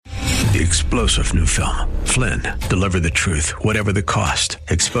The explosive new film, Flynn, deliver the truth, whatever the cost,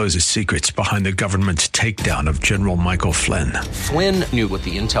 exposes secrets behind the government's takedown of General Michael Flynn. Flynn knew what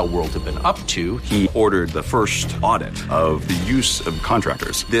the intel world had been up to. He ordered the first audit of the use of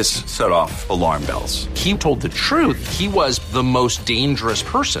contractors. This set off alarm bells. He told the truth. He was the most dangerous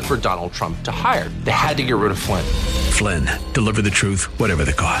person for Donald Trump to hire. They had to get rid of Flynn. Flynn, deliver the truth, whatever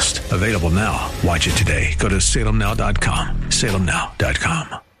the cost. Available now. Watch it today. Go to salemnow.com.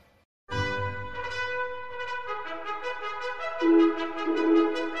 salemnow.com.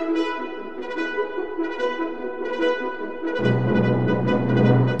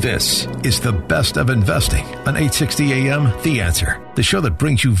 This is the best of investing on 860 AM The Answer, the show that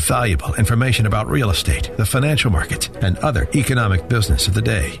brings you valuable information about real estate, the financial markets, and other economic business of the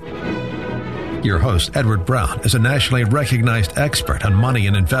day. Your host, Edward Brown, is a nationally recognized expert on money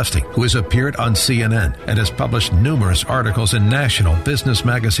and investing who has appeared on CNN and has published numerous articles in national business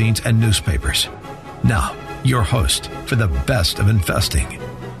magazines and newspapers. Now, your host for the best of investing,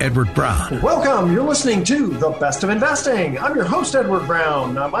 Edward Brown. Welcome. You're listening to The Best of Investing. I'm your host, Edward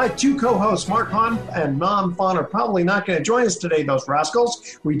Brown. My two co-hosts, Mark Hahn and Nam Fon, are probably not going to join us today, those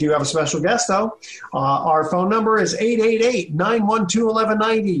rascals. We do have a special guest, though. Our phone number is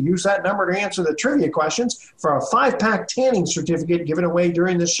 888-912-1190. Use that number to answer the trivia questions for a 5-pack tanning certificate given away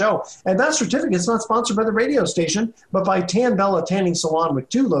during this show. And that certificate is not sponsored by the radio station, but by Tan Bella Tanning Salon with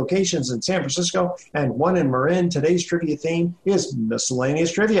 2 locations in San Francisco and 1 in Marin. Today's trivia theme is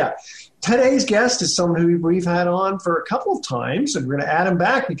miscellaneous trivia. Today's guest is someone who we've had on for a couple of times, and we're going to add him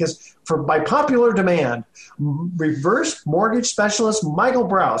back because, by popular demand, reverse mortgage specialist Michael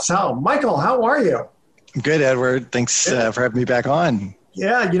Brouse. Michael, how are you? Good, Edward. Thanks for having me back on.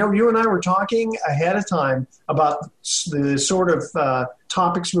 Yeah, you and I were talking ahead of time about the sort of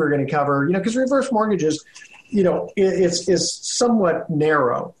topics we were going to cover. Because reverse mortgages, it's somewhat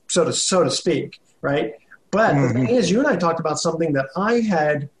narrow, so to speak, right? But the thing is, you and I talked about something that I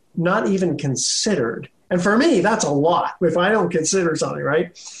had not even considered. And for me, that's a lot if I don't consider something,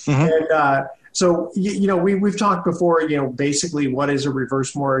 right? Mm-hmm. And so, we've talked before, basically what is a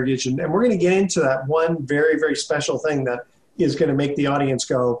reverse mortgage. And we're going to get into that one very, very special thing that is going to make the audience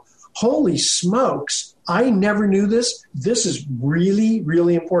go, holy smokes, I never knew this. This is really,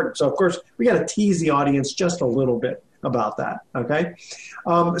 really important. So, of course, we got to tease the audience just a little bit about that. Okay.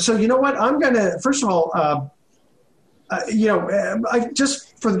 So you know what? I'm going to, first of all,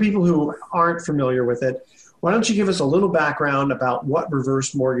 just for the people who aren't familiar with it, why don't you give us a little background about what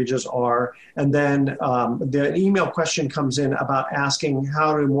reverse mortgages are? And then the email question comes in about asking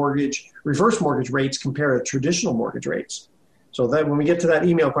how do reverse mortgage rates compare to traditional mortgage rates. So then when we get to that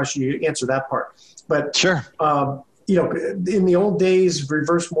email question, you answer that part. But sure. In the old days,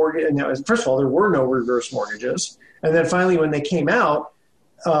 reverse mortgage, first of all, there were no reverse mortgages. And then finally, when they came out,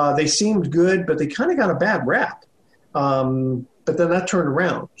 they seemed good, but they kind of got a bad rap. But then that turned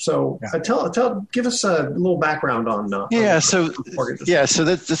around. So give us a little background on mortgages. So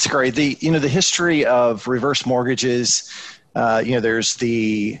that's great. The history of reverse mortgages. There's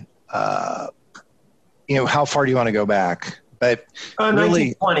the how far do you want to go back? But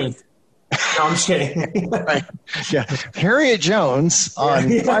really, 1920. No, I'm just kidding. Right. Yeah. Harriet Jones on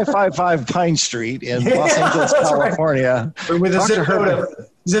 555 Pine Street in Los Angeles, California. Right. With a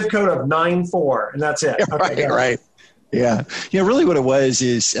zip code of 94, and that's it. Yeah, okay, right. Yeah. Really what it was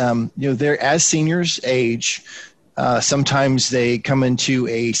is, they're as seniors age, sometimes they come into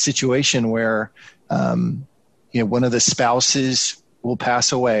a situation where, one of the spouses will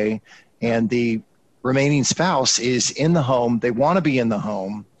pass away and the remaining spouse is in the home. They want to be in the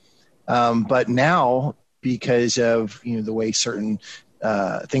home. But now, because of the way certain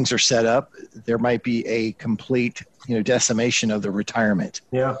things are set up, there might be a complete decimation of the retirement.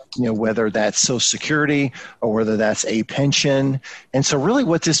 Yeah. Whether that's Social Security or whether that's a pension. And so, really,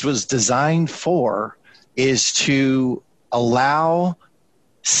 what this was designed for is to allow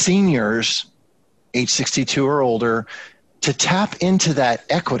seniors, age 62 or older, to tap into that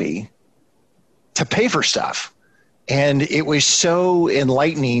equity to pay for stuff. And it was so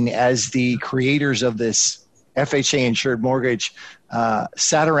enlightening as the creators of this FHA insured mortgage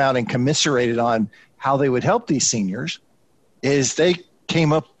sat around and commiserated on how they would help these seniors, is they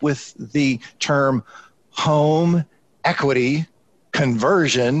came up with the term home equity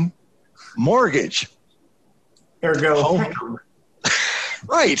conversion mortgage. Ergo home.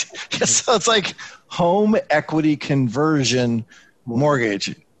 Right. So it's like home equity conversion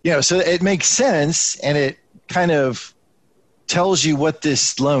mortgage. So it makes sense, and it kind of tells you what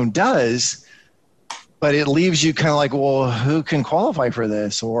this loan does, but it leaves you kind of like, well, who can qualify for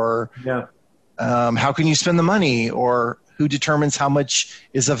this? Or how can you spend the money? Or Who determines how much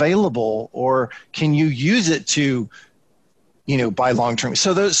is available, or can you use it to, buy long-term?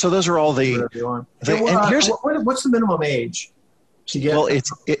 So those are all the. And here's what's the minimum age to get? Well,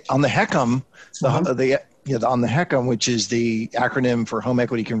 it's on the HECM, on the HECM, which is the acronym for Home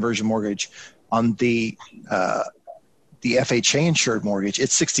Equity Conversion Mortgage, on the FHA insured mortgage,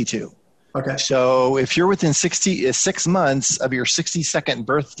 it's 62. Okay. So if you're within 6 months of your 62nd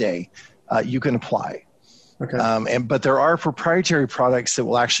birthday, you can apply. Okay. But there are proprietary products that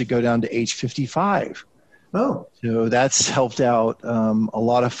will actually go down to age 55. Oh. So that's helped out a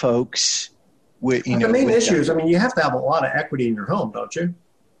lot of folks. The main issue is, you have to have a lot of equity in your home, don't you?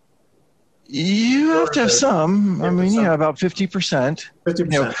 You have to have some. About 50%.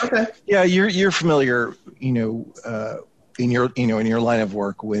 50%. Okay. Yeah, you're familiar, in your line of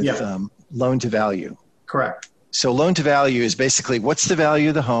work with loan to value. Correct. So loan to value is basically what's the value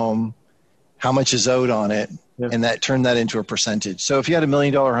of the home, how much is owed on it, and that turn that into a percentage. So if you had $1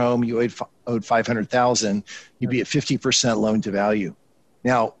 million home, you owed $500,000, you'd be at 50% loan to value.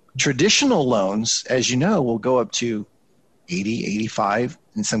 Now, traditional loans, as you know, will go up to 80, 85,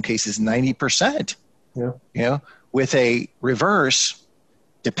 in some cases 90%. Yeah. With a reverse,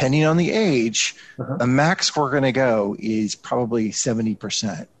 depending on the age, the max we're going to go is probably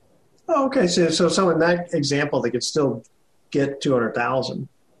 70%. Oh, okay. So in that example, they could still get 200,000.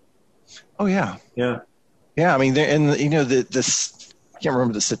 Oh yeah. Yeah. Yeah. This, I can't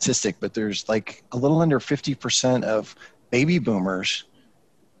remember the statistic, but there's like a little under 50% of baby boomers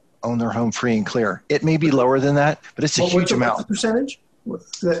own their home free and clear. It may be lower than that, but it's a huge amount. What's the percentage?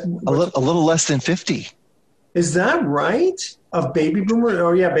 A little less than 50. Is that right? Of baby boomers?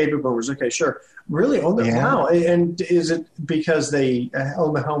 Oh yeah, baby boomers. Okay, sure. Really? Oh, wow. And is it because they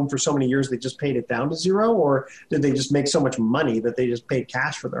owned the home for so many years, they just paid it down to zero, or did they just make so much money that they just paid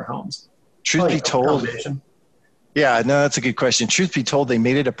cash for their homes? Truth be told, yeah, no, that's a good question. Truth be told, they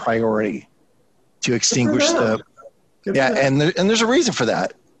made it a priority to extinguish and there's a reason for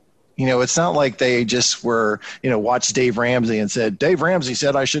that. It's not like they just were, watched Dave Ramsey and said, Dave Ramsey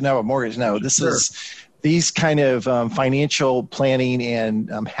said I shouldn't have a mortgage. No, these kind of financial planning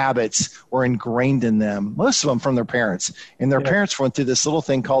and habits were ingrained in them, most of them from their parents. And their parents went through this little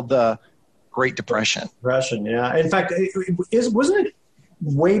thing called the Great Depression. Yeah. In fact, wasn't it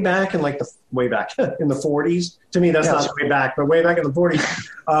way back in in the 40s? To me, that's not way back, but way back in the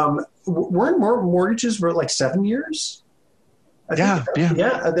 40s. Weren't mortgages for like 7 years?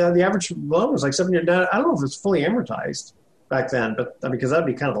 The average loan was like 7 years. Now, I don't know if it's fully amortized back then, but because that'd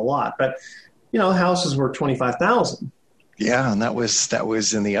be kind of a lot. But houses were $25,000. Yeah, and that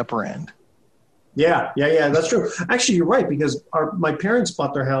was in the upper end. Yeah, that's true. Actually, you're right, because my parents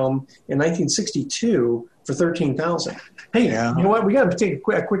bought their home in 1962 for $13,000. Hey, you know what? We got to take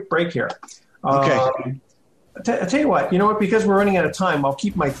a quick break here. Okay. I'll tell you what. Because we're running out of time, I'll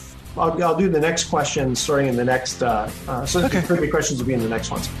do the next question starting in the next. The questions will be in the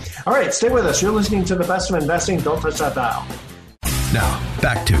next ones. All right, stay with us. You're listening to The Best of Investing. Don't touch that dial. Now,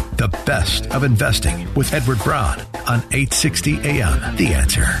 back to The Best of Investing with Edward Brown on 860 AM. The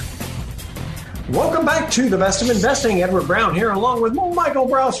Answer. Welcome back to The Best of Investing. Edward Brown here, along with Michael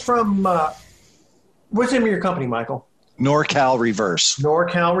Brouse from, what's the name of your company, Michael? NorCal Reverse.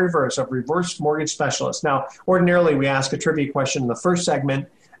 NorCal Reverse, a reverse mortgage specialist. Now, ordinarily, we ask a trivia question in the first segment,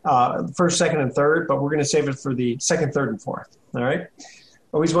 first, second, and third, but we're going to save it for the second, third, and fourth. All right?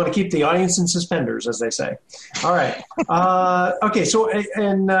 Always want to keep the audience in suspenders, as they say. All right. Okay. So,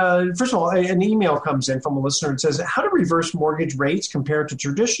 first of all, an email comes in from a listener and says, how do reverse mortgage rates compare to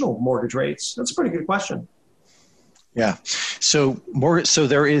traditional mortgage rates? That's a pretty good question. Yeah. So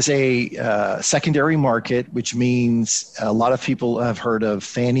there is a secondary market, which means a lot of people have heard of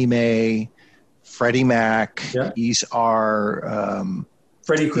Fannie Mae, Freddie Mac. Yeah. These are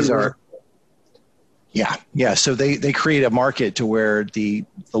Freddie Krueger. Yeah. So they create a market to where the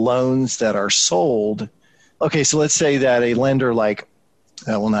loans that are sold. Okay, so let's say that a lender like,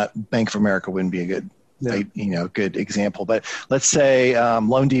 not Bank of America wouldn't be a good, good example, but let's say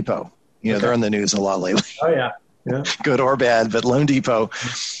Loan Depot. They're in the news a lot lately. Oh yeah. Good or bad, but Loan Depot,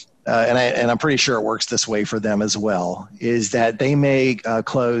 and I'm pretty sure it works this way for them as well. Is that they may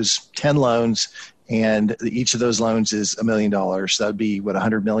close 10 loans, and each of those loans is $1 million. So that'd be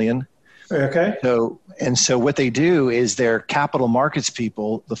 $100 million. Okay. So what they do is their capital markets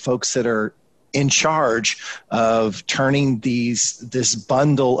people, the folks that are in charge of turning this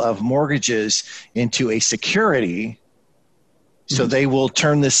bundle of mortgages into a security. So they will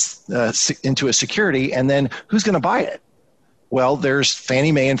turn this into a security, and then who's going to buy it? Well, there's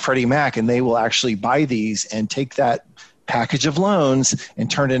Fannie Mae and Freddie Mac, and they will actually buy these and take that package of loans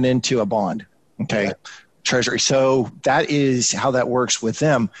and turn it into a bond. Okay. Treasury. So that is how that works with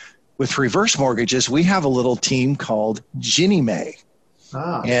them. With reverse mortgages, we have a little team called Ginnie Mae.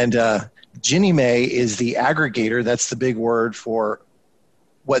 And Ginnie Mae is the aggregator. That's the big word for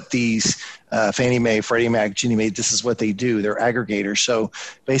what these Fannie Mae, Freddie Mac, Ginnie Mae, this is what they do. They're aggregators. So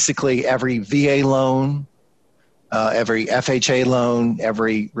basically every VA loan, every FHA loan,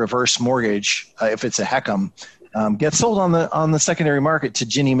 every reverse mortgage, if it's a HECM, gets sold on the secondary market to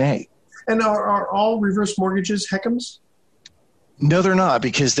Ginnie Mae. And are all reverse mortgages HECMs? No, they're not,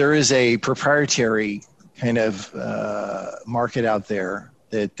 because there is a proprietary kind of market out there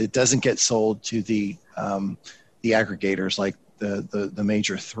that doesn't get sold to the aggregators like the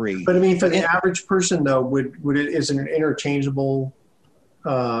major three. But I mean, for the average person though, would it is an interchangeable?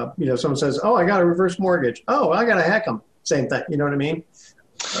 Someone says, "Oh, I got a reverse mortgage. Oh, I got a HECM." Same thing. You know what I mean?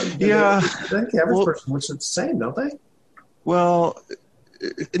 Yeah. I think the average person looks at the same, don't they? Well,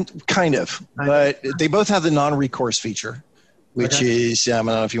 kind of, but they both have the non-recourse feature, which is, I don't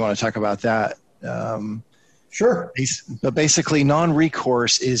know if you want to talk about that. Sure. But basically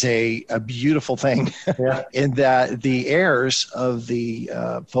non-recourse is a beautiful thing in that the heirs of the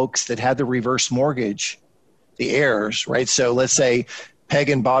folks that had the reverse mortgage, the heirs, right? So let's say Peg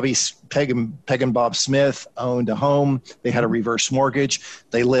and Bob Smith owned a home. They had a reverse mortgage.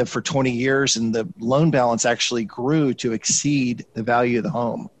 They lived for 20 years, and the loan balance actually grew to exceed the value of the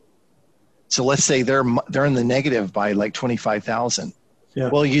home. So let's say they're in the negative by like $25,000. Yeah.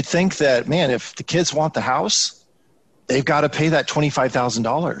 Well, you'd think that, man, if the kids want the house, they've got to pay that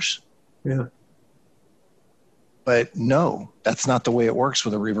 $25,000. Yeah. But no, that's not the way it works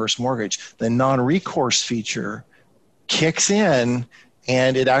with a reverse mortgage. The non-recourse feature kicks in,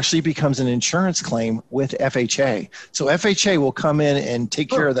 and it actually becomes an insurance claim with FHA. So FHA will come in and take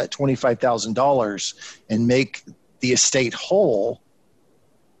care of that $25,000 and make the estate whole.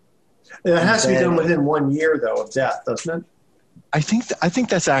 It has to be done within 1 year, though, of death, doesn't it? I think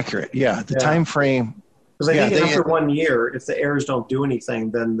that's accurate. Yeah, the time frame. Because I think after 1 year, if the heirs don't do anything,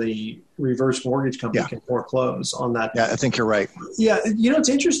 then the reverse mortgage company can foreclose on that. Yeah, I think you're right. Yeah, what's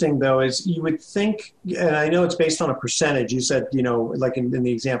interesting, though, is you would think, and I know it's based on a percentage. You said, like in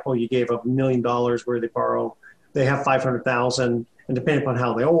the example you gave of $1 million where they have $500,000, and depending upon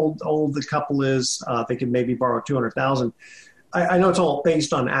how old the couple is, they can maybe borrow $200,000. I know it's all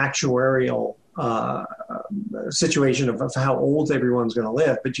based on actuarial situation of how old everyone's going to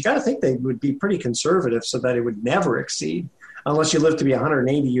live, but you got to think they would be pretty conservative so that it would never exceed unless you live to be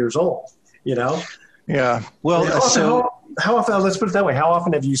 180 years old, Yeah. Well, how often, let's put it that way. How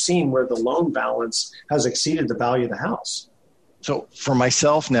often have you seen where the loan balance has exceeded the value of the house? So for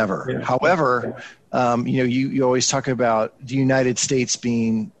myself, never. Yeah. However, you always talk about the United States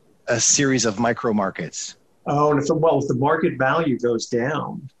being a series of micro markets. Oh, and if the market value goes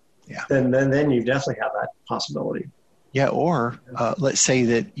down, then you definitely have that possibility. Yeah, or let's say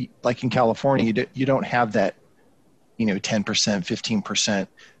that, like in California, you don't have that, 10%, 15%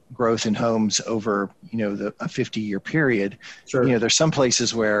 growth in homes over, a 50-year period. Sure. There's some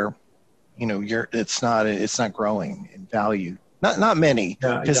places where, it's not growing in value. Not many,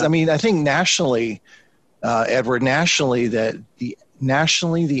 because I think nationally, Edward, nationally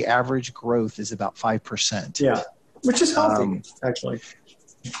the average growth is about 5%. Yeah, which is healthy, actually.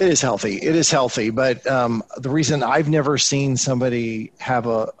 It is healthy. But the reason I've never seen somebody have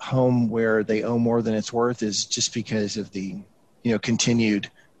a home where they owe more than it's worth is just because of the,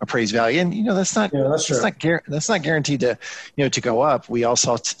 continued appraised value. And, that's not guaranteed to, to go up. We all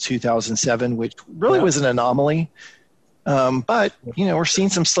saw 2007, which really was an anomaly. But, we're seeing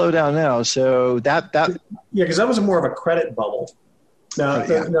some slowdown now. So because that was more of a credit bubble. Now,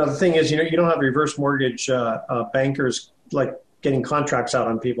 the thing is, you don't have reverse mortgage bankers like getting contracts out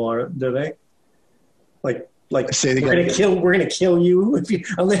on people, do they? Like we're gonna kill you if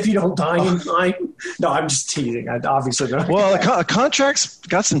you don't die in time. No, I'm just teasing. I obviously don't. Well, a contract's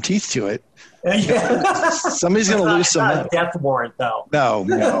got some teeth to it. Yeah. Somebody's gonna lose some. Not a death warrant, though. No,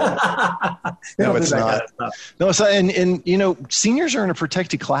 it's not. No, it's not. And seniors are in a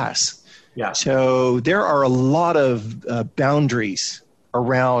protected class. Yeah. So there are a lot of boundaries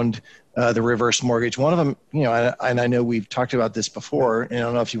around the reverse mortgage. One of them, and I know we've talked about this before, and I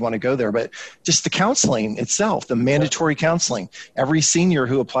don't know if you want to go there, but just the counseling itself, the mandatory counseling. Every senior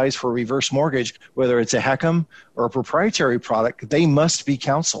who applies for a reverse mortgage, whether it's a HECM or a proprietary product, they must be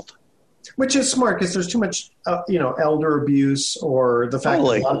counseled. Which is smart because there's too much, elder abuse, or the fact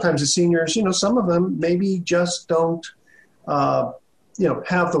that a lot of times the seniors, some of them maybe just don't, have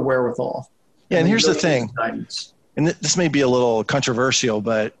the wherewithal. Yeah, and here's the thing. And this may be a little controversial,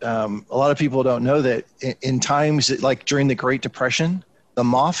 but a lot of people don't know that in times like during the Great Depression, the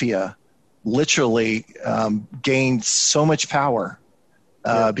mafia literally gained so much power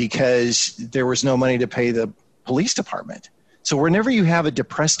because there was no money to pay the police department. So whenever you have a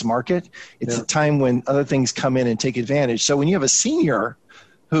depressed market, it's a time when other things come in and take advantage. So when you have a senior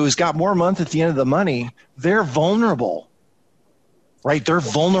who's got more month at the end of the money, they're vulnerable, right? They're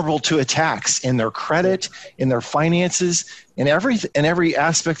vulnerable to attacks in their credit, in their finances, in every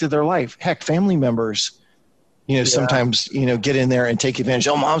aspect of their life. Heck, family members, sometimes, get in there and take advantage.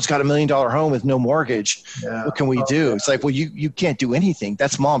 Oh, mom's got $1 million home with no mortgage. Yeah. What can we do? It's like, well, you can't do anything.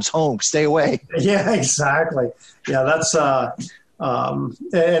 That's mom's home. Stay away. Yeah, exactly. Yeah, that's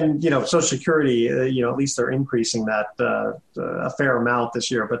and Social Security, at least they're increasing that a fair amount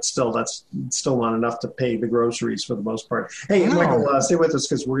this year, but still, that's still not enough to pay the groceries for the most part. Hey, Michael, stay with us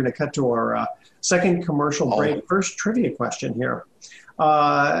because we're going to cut to our second commercial break. First trivia question here.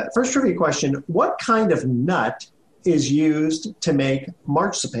 First trivia question: what kind of nut is used to make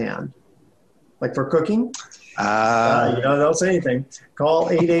marzipan? Like for cooking? Don't say anything. Call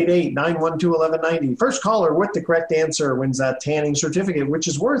 888-912-1190. First caller with the correct answer wins that tanning certificate, which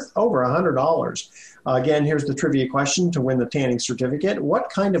is worth over $100. Again, here's the trivia question to win the tanning certificate.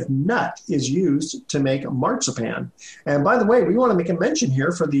 What kind of nut is used to make marzipan? And by the way, we want to make a mention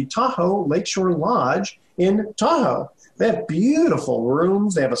here for the Tahoe Lakeshore Lodge in Tahoe. They have beautiful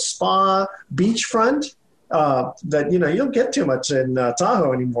rooms. They have a spa, beachfront. That you don't get too much in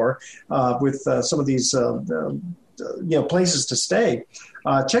Tahoe anymore with some of these places to stay.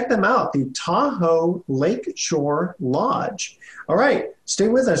 Check them out, the Tahoe Lakeshore Lodge. All right, stay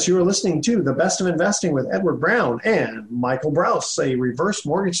with us. You are listening to The Best of Investing with Edward Brown and Michael Brouse, a reverse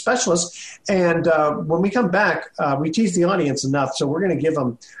mortgage specialist. And when we come back, we tease the audience enough, so we're going to give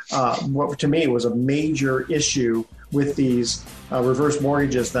them what to me was a major issue with these reverse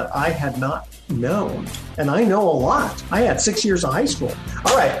mortgages that I had not known. And I know a lot. I had 6 years of high school.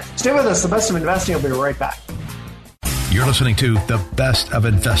 All right, stay with us. The Best of Investing. I'll be right back. You're listening to The Best of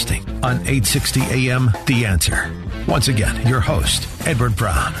Investing on 860 AM The Answer. Once again, your host, Edward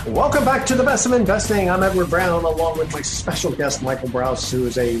Brown. Welcome back to The Best of Investing. I'm Edward Brown, along with my special guest, Michael Brouse, who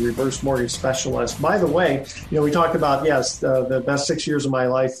is a reverse mortgage specialist. By the way, we talked about, the best 6 years of my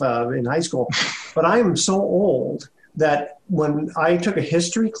life in high school. But I am so old that when I took a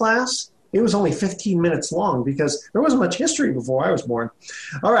history class, it was only 15 minutes long because there wasn't much history before I was born.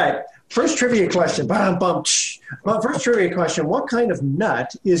 All right. First trivia question. First trivia question. What kind of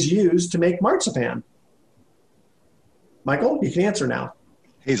nut is used to make marzipan? Michael, you can answer now.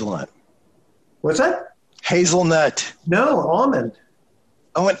 Hazelnut. What's that? Hazelnut. No, almond.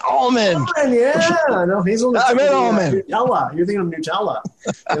 Oh, an almond. Yeah, no, hazelnut. I meant almond. Nutella. You're thinking of Nutella.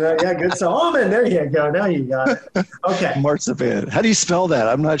 Yeah, good. So almond. There you go. Now you got it. Okay. Marzipan. How do you spell that?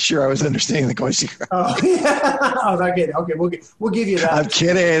 I'm not sure I was understanding the question. Oh, yeah. Oh, not kidding. Okay, we'll give you that. I'm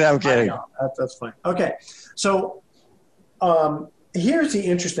kidding. That's fine. Okay. So here's the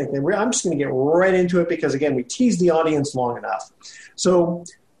interesting thing. I'm just going to get right into it because, again, we teased the audience long enough. So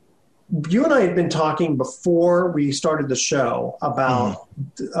you and I had been talking before we started the show about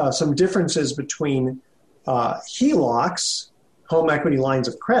some differences between HELOCs, home equity lines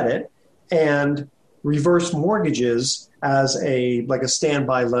of credit, and reverse mortgages as a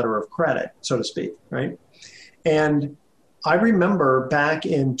standby letter of credit, so to speak, right? And I remember back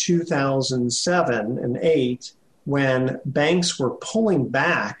in 2007 and 8 when banks were pulling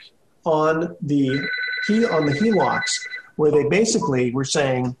back on the HELOCs, where they basically were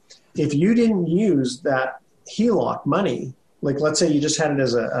saying, if you didn't use that HELOC money, like let's say you just had it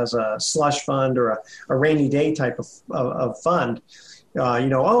as a slush fund or a rainy day type of fund, I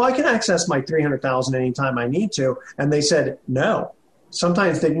can access my $300,000 anytime I need to. And they said, no.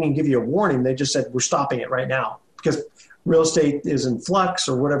 Sometimes they didn't even give you a warning. They just said, we're stopping it right now because real estate is in flux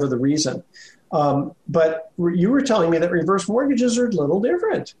or whatever the reason. But you were telling me that reverse mortgages are a little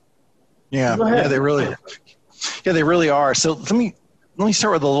different. Yeah, they really are. So let me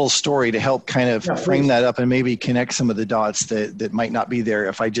start with a little story to help kind of frame that up and maybe connect some of the dots that might not be there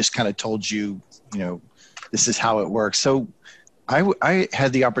if I just kind of told you, this is how it works. So I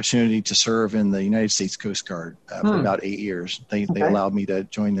had the opportunity to serve in the United States Coast Guard for about 8 years. They allowed me to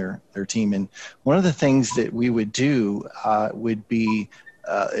join their team. And one of the things that we would do would be,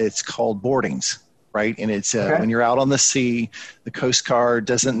 it's called boardings, right? And it's when you're out on the sea, the Coast Guard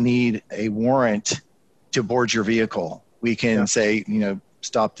doesn't need a warrant to board your vehicle. We can say,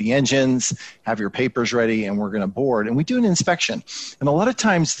 stop the engines, have your papers ready, and we're going to board. And we do an inspection. And a lot of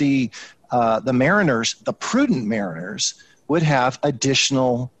times the mariners, the prudent mariners, would have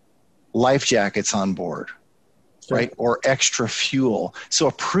additional life jackets on board, right? Or extra fuel. So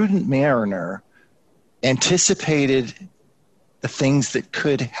a prudent mariner anticipated the things that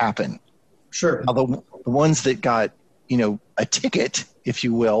could happen. Sure. Now, the ones that got, a ticket, if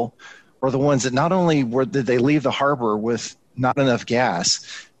you will, were the ones that not only did they leave the harbor with not enough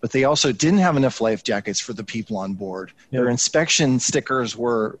gas, but they also didn't have enough life jackets for the people on board. Their inspection stickers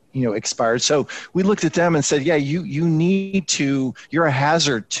were, expired. So we looked at them and said, yeah, you're a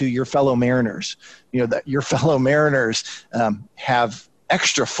hazard to your fellow mariners. That your fellow mariners have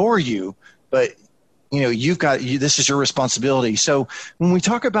extra for you, but this is your responsibility. So when we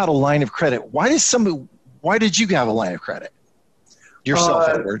talk about a line of credit, why did you have a line of credit yourself,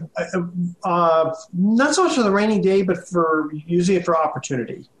 Edward? Not so much for the rainy day, but for using it for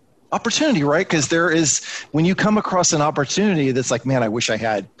opportunity. Opportunity, right? Because when you come across an opportunity that's like, man, I wish I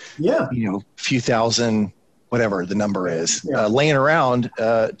had, a few thousand, whatever the number is, laying around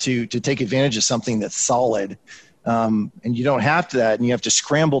to take advantage of something that's solid. And you don't have that, and you have to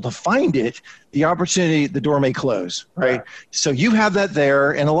scramble to find it. The opportunity, the door may close, right? So you have that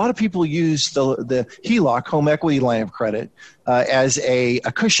there, and a lot of people use the HELOC, home equity line of credit, as a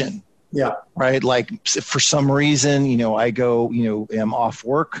cushion. Yeah. Right. Like for some reason, I go, am off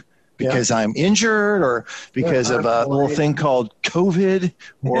work because I'm injured or because of a little thing called COVID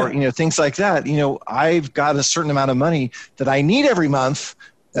or, things like that. I've got a certain amount of money that I need every month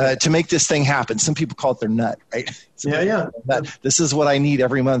to make this thing happen. Some people call it their nut, right? This is what I need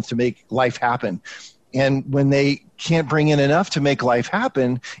every month to make life happen. And when they can't bring in enough to make life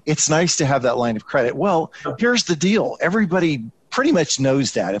happen, it's nice to have that line of credit. Well, here's the deal. Everybody pretty much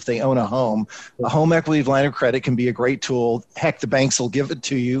knows that if they own a home equity line of credit can be a great tool. Heck, the banks will give it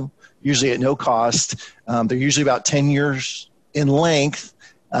to you, usually at no cost. They're usually about 10 years in length.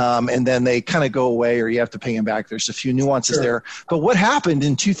 And then they kind of go away or you have to pay them back. There's a few nuances there. But what happened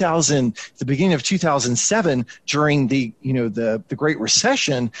in the beginning of 2007 during the Great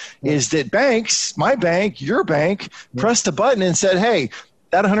Recession is that banks, my bank, your bank, pressed a button and said, hey,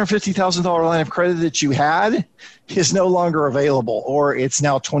 that $150,000 line of credit that you had is no longer available, or it's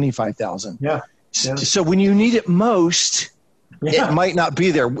now $25,000. Yeah. So when you need it most, it might not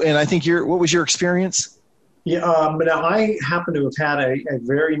be there. And I think what was your experience? Yeah, but I happen to have had a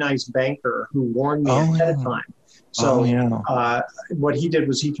very nice banker who warned me ahead of time. So what he did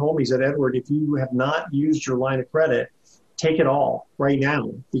was he told me, he said, Edward, if you have not used your line of credit, take it all right now,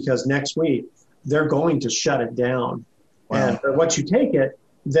 because next week they're going to shut it down. Wow. And once you take it,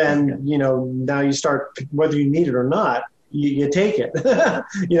 then, now you start, whether you need it or not, you take it, because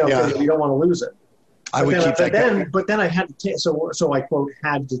you don't want to lose it. I would keep that going. But then I had to take, so I quote,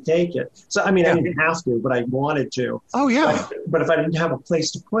 had to take it. So, I didn't have to, but I wanted to. Oh, yeah. But if I didn't have a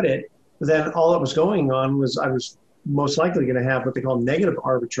place to put it, then all that was going on was I was most likely going to have what they call negative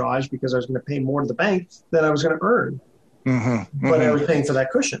arbitrage, because I was going to pay more to the bank than I was going to earn. But I was paying for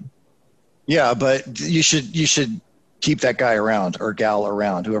that cushion. Yeah, but you should keep that guy around or gal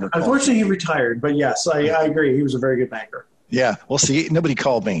around, whoever. Unfortunately, he retired, but yes, I agree. He was a very good banker. Yeah. Well, see, nobody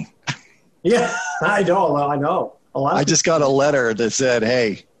called me. Yeah, I know. I just got a letter that said,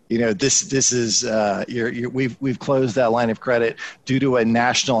 "Hey, this is we've closed that line of credit due to a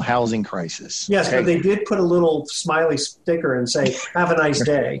national housing crisis." Yes, okay? But they did put a little smiley sticker and say, "Have a nice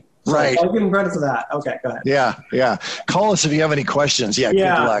day." So right. I'll give them credit for that. Okay, go ahead. Yeah. Call us if you have any questions. Good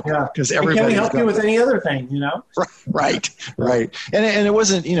luck. Because everybody can we help you with any other thing? Right. And it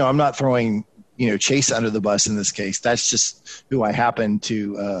wasn't. I'm not throwing Chase under the bus in this case. That's just who I happen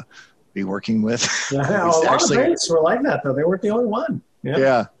to be working with. Yeah, a lot of banks were like that, though. They weren't the only one.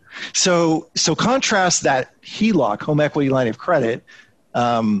 Yeah. So contrast that HELOC, home equity line of credit,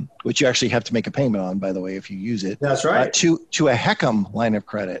 which you actually have to make a payment on, by the way, if you use it. That's right. To a HECM line of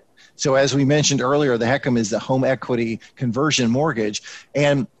credit. So as we mentioned earlier, the HECM is the home equity conversion mortgage,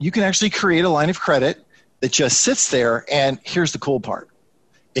 and you can actually create a line of credit that just sits there. And here's the cool part: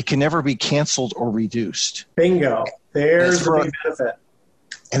 it can never be canceled or reduced. Bingo. There's the big benefit.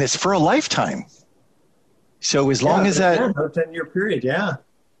 And it's for a lifetime. So as long as that 10-year period, as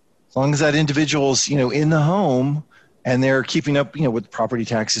long as that individual's, in the home and they're keeping up, with property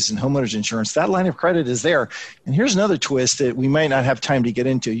taxes and homeowners insurance, that line of credit is there. And here's another twist that we might not have time to get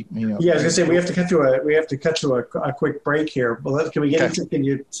into. Yeah, I was going to say we have to cut to a quick break here. But can we get into? Can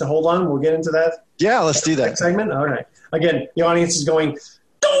you hold on? We'll get into that. Yeah, let's do that segment. All right. Again, the audience is going,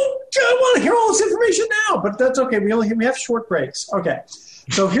 I want to hear all this information now, but that's okay. We have short breaks. Okay.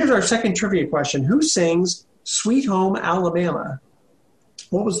 So here's our second trivia question. Who sings Sweet Home Alabama?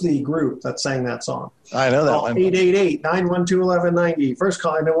 What was the group that sang that song? I know that one. 888-912-1190. First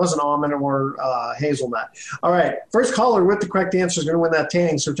call, and it wasn't Almond or Hazelnut. All right. First caller with the correct answer is going to win that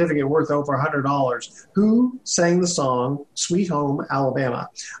tanning certificate worth over $100. Who sang the song Sweet Home Alabama?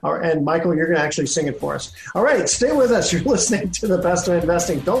 All right, and Michael, you're going to actually sing it for us. All right. Stay with us. You're listening to The Best of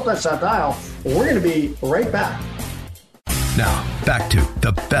Investing. Don't touch that dial. We're going to be right back. Now, back to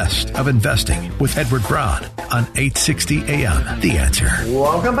The Best of Investing with Edward Brown on 860 AM. The Answer.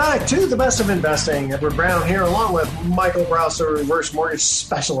 Welcome back to The Best of Investing. Edward Brown here along with Michael Brouse, a reverse mortgage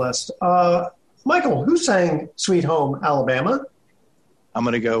specialist. Michael, who sang Sweet Home Alabama? I'm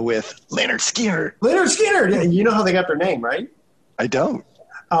going to go with Leonard Skinner. Leonard Skinner. You know how they got their name, right? I don't.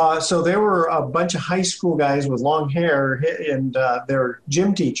 So there were a bunch of high school guys with long hair, and their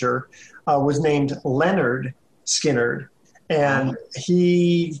gym teacher was named Leonard Skinner. And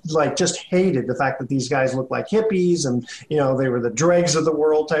he just hated the fact that these guys looked like hippies and, they were the dregs of the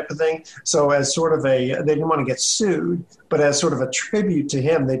world type of thing. So as sort of they didn't want to get sued, but as sort of a tribute to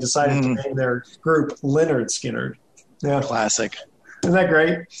him, they decided to name their group Leonard Skinner. Yeah. Classic. Isn't that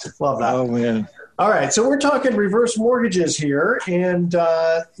great? Love that. Oh, man. All right. So we're talking reverse mortgages here. And,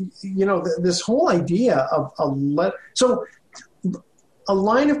 this whole idea of a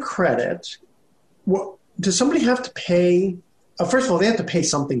line of credit, does somebody have to pay? First of all, they have to pay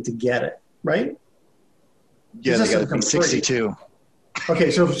something to get it, right? Yeah, they got to be 62. Okay,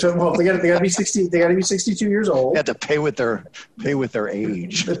 so they got to be 60. They got to be 62 years old. They have to pay with their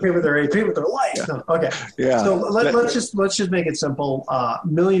age. They pay with their age, pay with their life. Yeah. No, okay. Yeah. So let's just make it simple. $1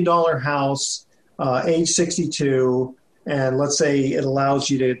 million house, age 62, and let's say it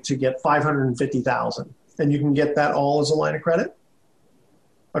allows you to get $550,000, and you can get that all as a line of credit.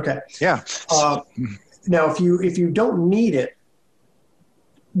 Okay. Yeah. Now, if you don't need it,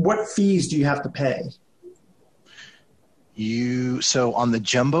 what fees do you have to pay? So on the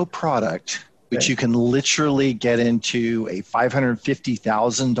jumbo product, which you can literally get into a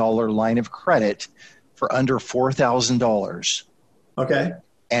 $550,000 line of credit for under $4,000. Okay.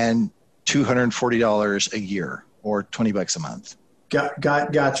 And $240 a year or $20 a month.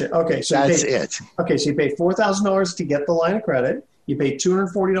 Gotcha. Okay. So that's it. Okay. So you pay $4,000 to get the line of credit. You pay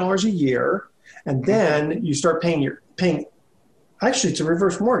 $240 a year. And then you start paying actually, it's a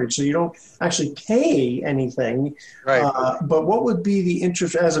reverse mortgage, so you don't actually pay anything. Right. But what would be the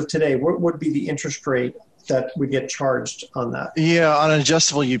interest, as of today, what would be the interest rate that would get charged on that? Yeah, on an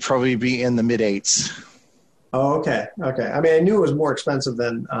adjustable, you'd probably be in the mid-8s. Oh, okay. I mean, I knew it was more expensive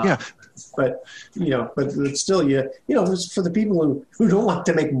than, but it's still, it's for the people who don't like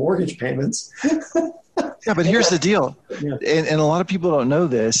to make mortgage payments. Yeah, but here's the deal, Yeah. and a lot of people don't know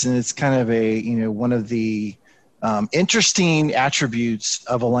this, and it's kind of one of the interesting attributes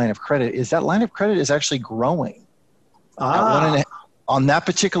of a line of credit is that line of credit is actually growing. On that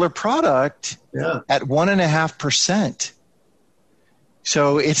particular product, at 1.5%.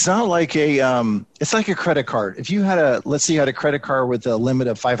 So it's not like it's like a credit card. If you had let's say you had a credit card with a limit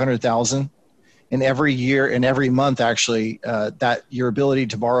of 500,000. And every year and every month, actually, that your ability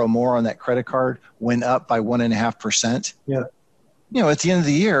to borrow more on that credit card went up by 1.5%. Yeah. At the end of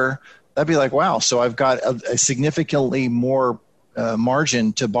the year, that'd be like, wow. So I've got a significantly more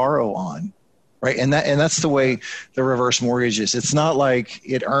margin to borrow on, right? And that's the way the reverse mortgage is. It's not like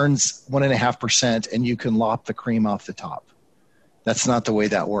it earns 1.5% and you can lop the cream off the top. That's not the way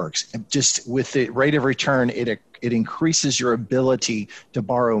that works. Just with the rate of return, it increases your ability to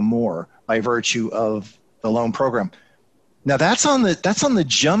borrow more by virtue of the loan program. Now that's on the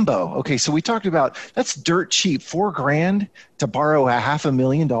jumbo. Okay, so we talked about that's dirt cheap, $4,000 to borrow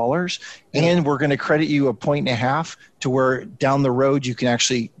 $500,000, and we're going to credit you 1.5 to where down the road you can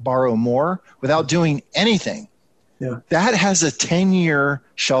actually borrow more without doing anything. Yeah, that has a 10-year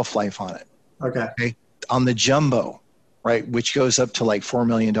shelf life on it. Okay, on the jumbo, right, which goes up to like $4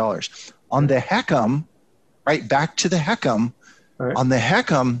 million. On the HECM, right, back to the HECM. Right. On the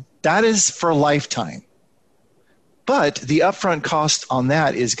HECM, that is for a lifetime. But the upfront cost on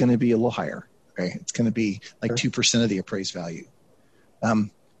that is going to be a little higher. Okay, it's going to be like 2% of the appraised value. So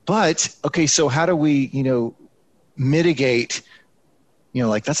how do we, mitigate?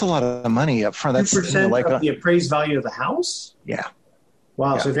 That's a lot of money up front. That's 2% of the appraised value of the house. Yeah.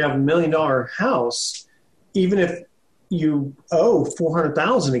 Wow. Yeah. So if you have $1 million house, even if you owe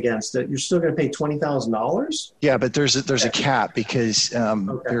 $400,000 against it, you're still going to pay $20,000. Yeah, but there's a cap because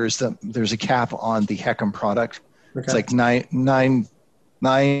there's a cap on the HECM product. Okay. It's like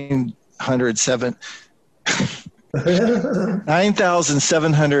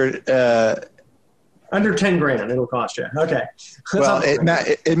 9,700 under $10,000 it'll cost you. Okay. Well,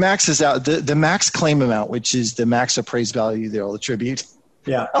 it maxes out the max claim amount, which is the max appraised value they'll attribute.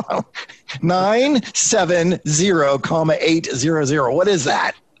 Yeah. 970,800. What is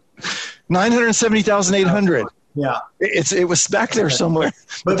that? 970,800. Yeah. It was back there somewhere.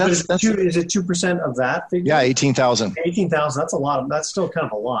 But is it 2% of that figure? Yeah, 18,000. 18,000. That's a lot. That's still kind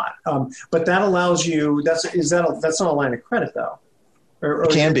of a lot. But that allows you. That's not a line of credit though. Or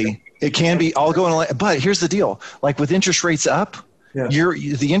it can be. It can be. I'll go in a line. But here's the deal. Like with interest rates up,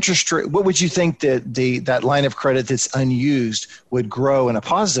 the interest rate. What would you think that that line of credit that's unused would grow in a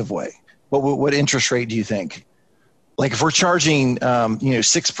positive way? What interest rate do you think? Like if we're charging,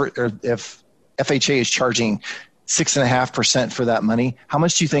 6 or if FHA is charging 6.5% for that money, how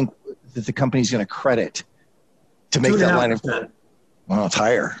much do you think that the company's going to credit to make that line of credit? Well, it's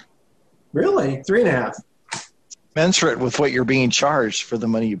higher. Really? 3.5%. Commensurate with what you're being charged for the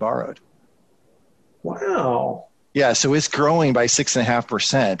money you borrowed. Wow. Yeah, so it's growing by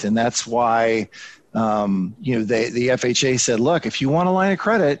 6.5%, and that's why the FHA said, look, if you want a line of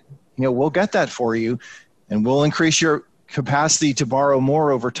credit, we'll get that for you, and we'll increase your capacity to borrow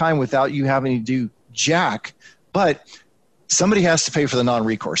more over time without you having to do jack. But somebody has to pay for the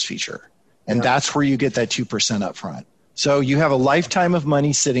non-recourse feature, and that's where you get that 2% up front. So you have a lifetime of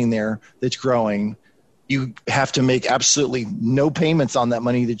money sitting there that's growing. You have to make absolutely no payments on that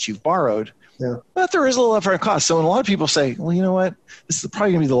money that you've borrowed. Yeah. But there is a little upfront cost. So when a lot of people say, well, you know what? This is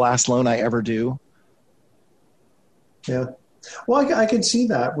probably going to be the last loan I ever do. Yeah. Well, I can see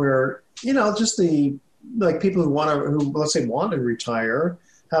that where, just people who let's say want to retire,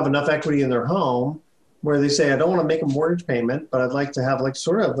 have enough equity in their home where they say, I don't want to make a mortgage payment, but I'd like to have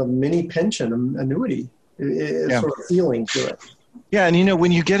sort of a mini pension annuity sort of feeling to it. Yeah. And,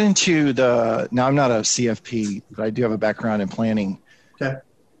 when you get into now I'm not a CFP, but I do have a background in planning. Okay.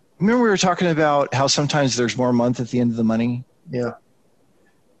 Remember we were talking about how sometimes there's more a month at the end of the money? Yeah.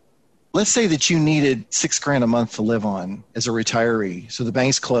 Let's say that you needed $6,000 a month to live on as a retiree. So the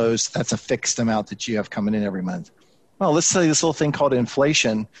bank's closed. That's a fixed amount that you have coming in every month. Well, let's say this little thing called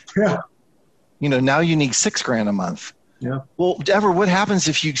inflation. Yeah. Now you need $6,000 a month. Yeah. Well, Deborah, what happens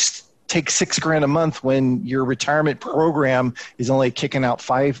if you take $6,000 a month when your retirement program is only kicking out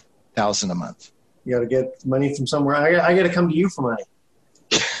 $5,000 a month? You got to get money from somewhere. I got to come to you for money.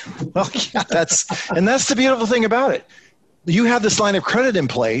 Well, yeah, that's the beautiful thing about it. You have this line of credit in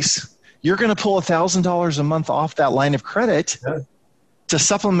place. You're going to pull $1,000 a month off that line of credit to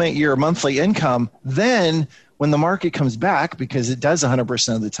supplement your monthly income. Then when the market comes back, because it does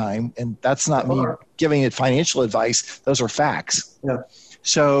 100% of the time, and that's not me giving it financial advice, those are facts. Yeah.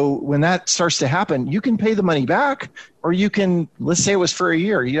 So when that starts to happen, you can pay the money back, or you can, let's say it was for a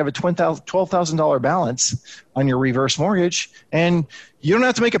year, you have a $12,000 balance on your reverse mortgage, and you don't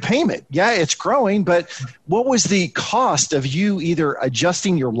have to make a payment. Yeah, it's growing, but what was the cost of you either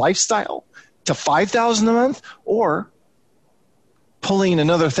adjusting your lifestyle to $5,000 a month or pulling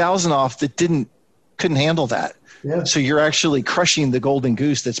another $1,000 off that couldn't handle that? Yeah. So you're actually crushing the golden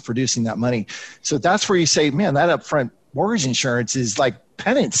goose that's producing that money. So that's where you say, man, that upfront mortgage insurance is like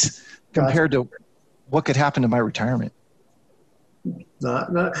penance compared to what could happen to my retirement.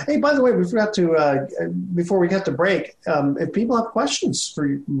 Hey, by the way, we forgot to, before we get to break, if people have questions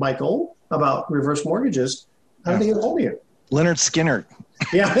for Michael about reverse mortgages, how do they get a hold of you? Leonard Skinner.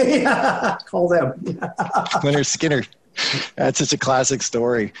 Yeah. Call them. Leonard Skinner. That's such a classic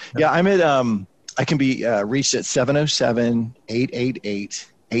story. Yeah, I'm at, I can be reached at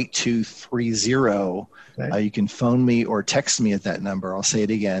 707-888-8230. Okay. You can phone me or text me at that number. I'll say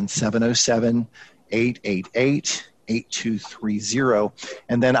it again, 707-888-8230.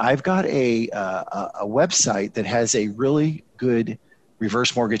 And then I've got a website that has a really good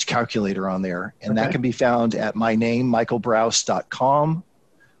reverse mortgage calculator on there. And that can be found at my name, michaelbrouse.com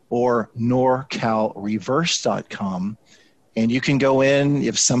or norcalreverse.com. And you can go in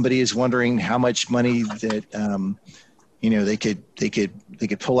if somebody is wondering how much money that they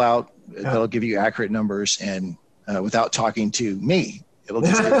could pull out. That'll give you accurate numbers, and without talking to me, it'll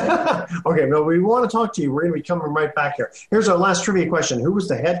just Okay, no, we want to talk to you. We're going to be coming right back here. Here's our last trivia question. Who was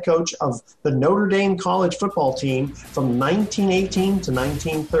the head coach of the Notre Dame college football team from 1918 to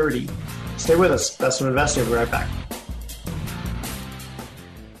 1930? Stay with us. Best of Investing. We'll be right back.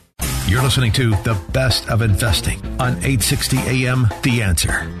 You're listening to The Best of Investing on 860 AM The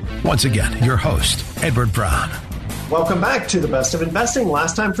Answer. Once again, your host, Edward Brown. Welcome back to The Best of Investing.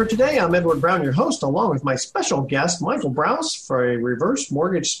 Last time for today, I'm Edward Brown, your host, along with my special guest, Michael Brouse, for a reverse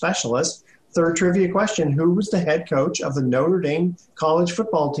mortgage specialist. Third trivia question, who was the head coach of the Notre Dame college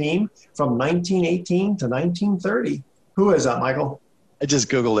football team from 1918 to 1930? Who is that, Michael? I just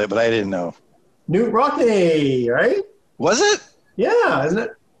Googled it, but I didn't know. Newt Rockne, right? Was it? Yeah, isn't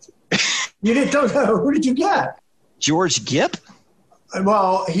it? You don't know. Who did you get? George Gipp?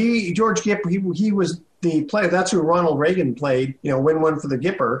 Well, George Gipper, he was the player. That's who Ronald Reagan played, win one for the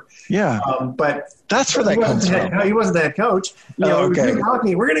Gipper. Yeah. But that's where that comes from. He wasn't the head coach. Okay. Knute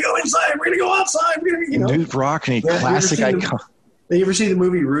Rockne, we're going to go inside. We're going to go outside. Knute Rockne, classic icon. Did you ever see the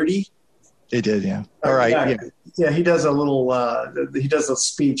movie Rudy? It did, yeah. All right. Yeah, he does a little. He does a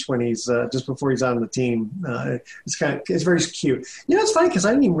speech when he's just before he's on the team. It's very cute. It's funny because I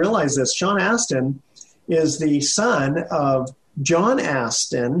didn't even realize this. Sean Astin is the son of John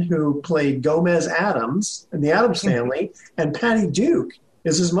Astin, who played Gomez Addams in the Addams Family, and Patty Duke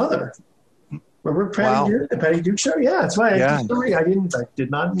is his mother. Remember Patty Duke, the Patty Duke show? Yeah, that's why I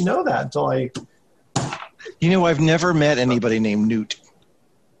did not know that until I. I've never met anybody named Newt.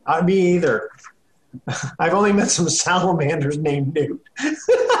 Me either. I've only met some salamanders named Newt.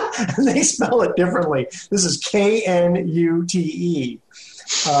 And they spell it differently. This is Knute.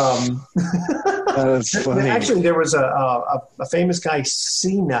 That's funny. Actually, there was a famous guy,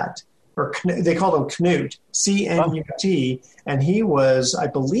 C-Nut, or they called him Knut, C-N-U-T, and he was, I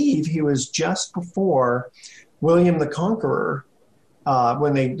believe, just before William the Conqueror.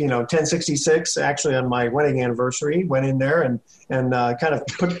 When they, 1066, actually on my wedding anniversary, went in there and kind of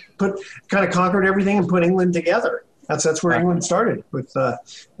conquered everything and put England together. That's where England started with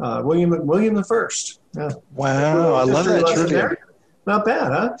William the First. Wow, I love that trivia. Not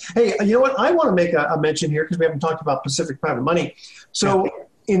bad, huh? Hey, you know what? I want to make a mention here because we haven't talked about Pacific Private Money. So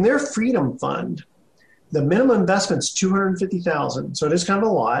in their Freedom Fund, the minimum investment's $250,000. So it is kind of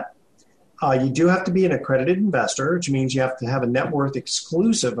a lot. You do have to be an accredited investor, which means you have to have a net worth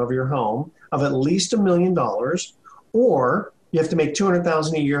exclusive of your home of at least $1 million, or you have to make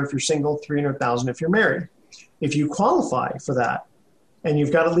 $200,000 a year if you're single, $300,000 if you're married. If you qualify for that, and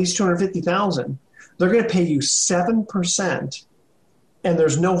you've got at least $250,000, they're going to pay you 7%, and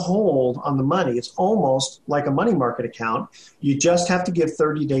there's no hold on the money. It's almost like a money market account. You just have to give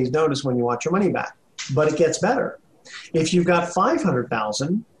 30 days notice when you want your money back. But it gets better. If you've got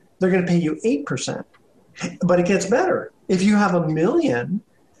 $500,000, they're going to pay you 8%. But it gets better. If you have $1 million,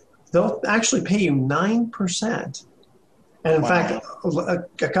 they'll actually pay you 9%. And in fact,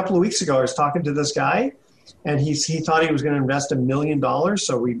 a couple of weeks ago, I was talking to this guy, and he thought he was going to invest $1 million.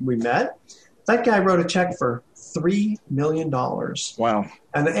 So we met. That guy wrote a check for $3 million. Wow.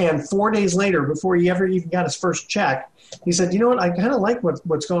 And 4 days later, before he ever even got his first check, he said, you know what, I kind of like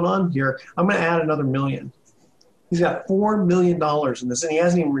what's going on here. I'm going to add another $1 million. He's got $4 million in this, and he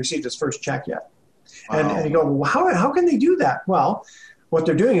hasn't even received his first check yet. Wow. And you go, well, how can they do that? Well, what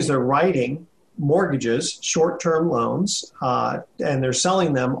they're doing is they're writing mortgages, short-term loans, and they're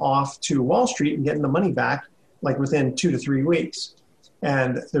selling them off to Wall Street and getting the money back like within 2 to 3 weeks.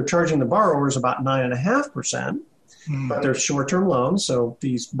 And they're charging the borrowers about 9.5%, but they're short-term loans, so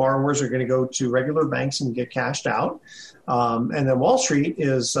these borrowers are going to go to regular banks and get cashed out. And then Wall Street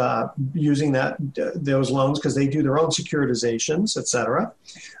is using those loans because they do their own securitizations, et cetera.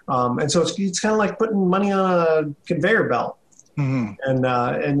 And so it's kind of like putting money on a conveyor belt.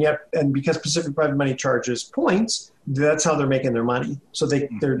 Mm-hmm. And because Pacific Private Money charges points, that's how they're making their money. So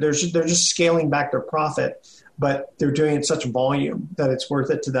they're just scaling back their profit, but they're doing it in such volume that it's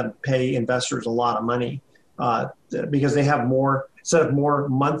worth it to them to pay investors a lot of money because they have more, instead of more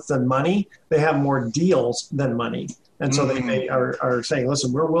month than money, they have more deals than money. And so they are saying,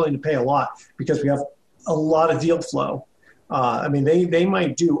 listen, we're willing to pay a lot because we have a lot of deal flow. They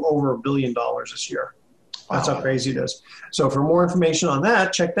might do over $1 billion this year. That's how crazy it is. So for more information on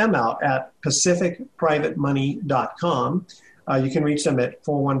that, check them out at pacificprivatemoney.com. You can reach them at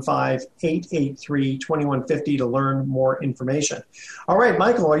 415-883-2150 to learn more information. All right,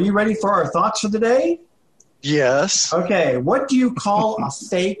 Michael, are you ready for our thoughts for the day? Yes. Okay. What do you call a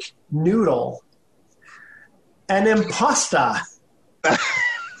fake noodle? An impasta.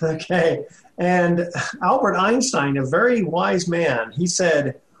 Okay. And Albert Einstein, a very wise man, he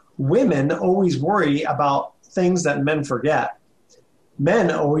said, women always worry about things that men forget.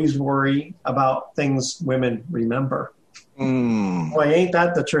 Men always worry about things women remember. Boy, ain't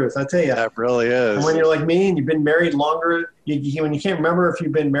that the truth? I tell you. That really is. And when you're like me and you've been married longer, when you can't remember if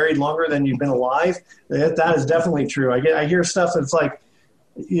you've been married longer than you've been alive, that is definitely true. I hear stuff that's like,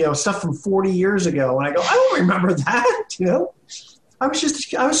 stuff from 40 years ago, and I go, I don't remember that. I was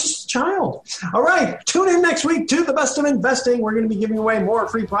just a child. All right, tune in next week to The Best of Investing. We're going to be giving away more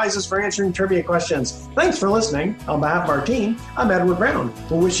free prizes for answering trivia questions. Thanks for listening. On behalf of our team, I'm Edward Brown.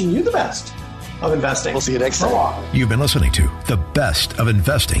 We're wishing you the best of investing. We'll see you next time. You've been listening to The Best of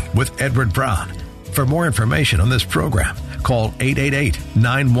Investing with Edward Brown. For more information on this program, call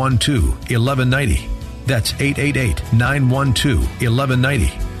 888-912-1190. That's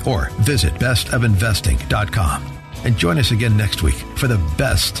 888-912-1190. Or visit bestofinvesting.com. And join us again next week for the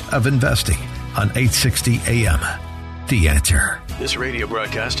best of investing on 860 AM. The Answer. This radio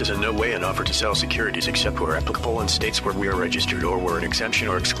broadcast is in no way an offer to sell securities except where applicable in states where we are registered or where an exemption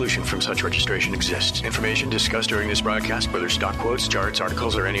or exclusion from such registration exists. Information discussed during this broadcast, whether stock quotes, charts,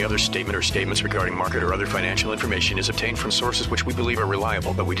 articles, or any other statement or statements regarding market or other financial information, is obtained from sources which we believe are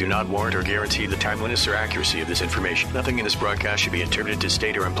reliable, but we do not warrant or guarantee the timeliness or accuracy of this information. Nothing in this broadcast should be interpreted to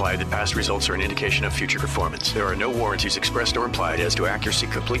state or imply that past results are an indication of future performance. There are no warranties expressed or implied as to accuracy,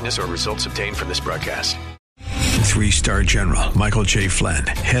 completeness, or results obtained from this broadcast. 3-star General Michael J. Flynn,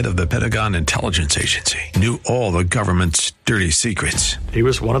 head of the Pentagon Intelligence Agency, knew all the government's dirty secrets. He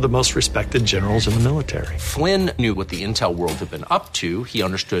was one of the most respected generals in the military. Flynn knew what the intel world had been up to. He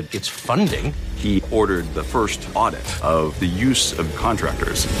understood its funding. He ordered the first audit of the use of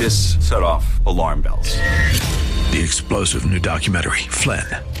contractors. This set off alarm bells. The explosive new documentary, Flynn,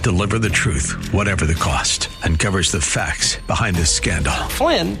 Deliver the Truth, Whatever the Cost, uncovers the facts behind this scandal.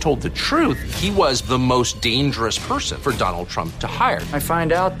 Flynn told the truth. He was the most dangerous person for Donald Trump to hire. I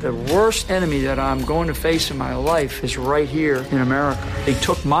find out the worst enemy that I'm going to face in my life is right here in America. They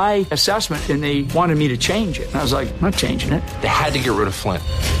took my assessment and they wanted me to change it. And I was like, I'm not changing it. They had to get rid of Flynn.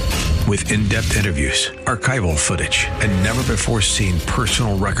 With in-depth interviews, archival footage, and never-before-seen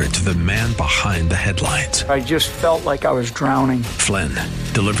personal records of the man behind the headlines. I just felt like I was drowning. Flynn,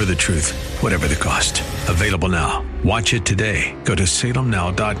 Deliver the Truth, Whatever the Cost. Available now. Watch it today. Go to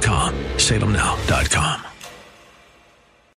salemnow.com. salemnow.com.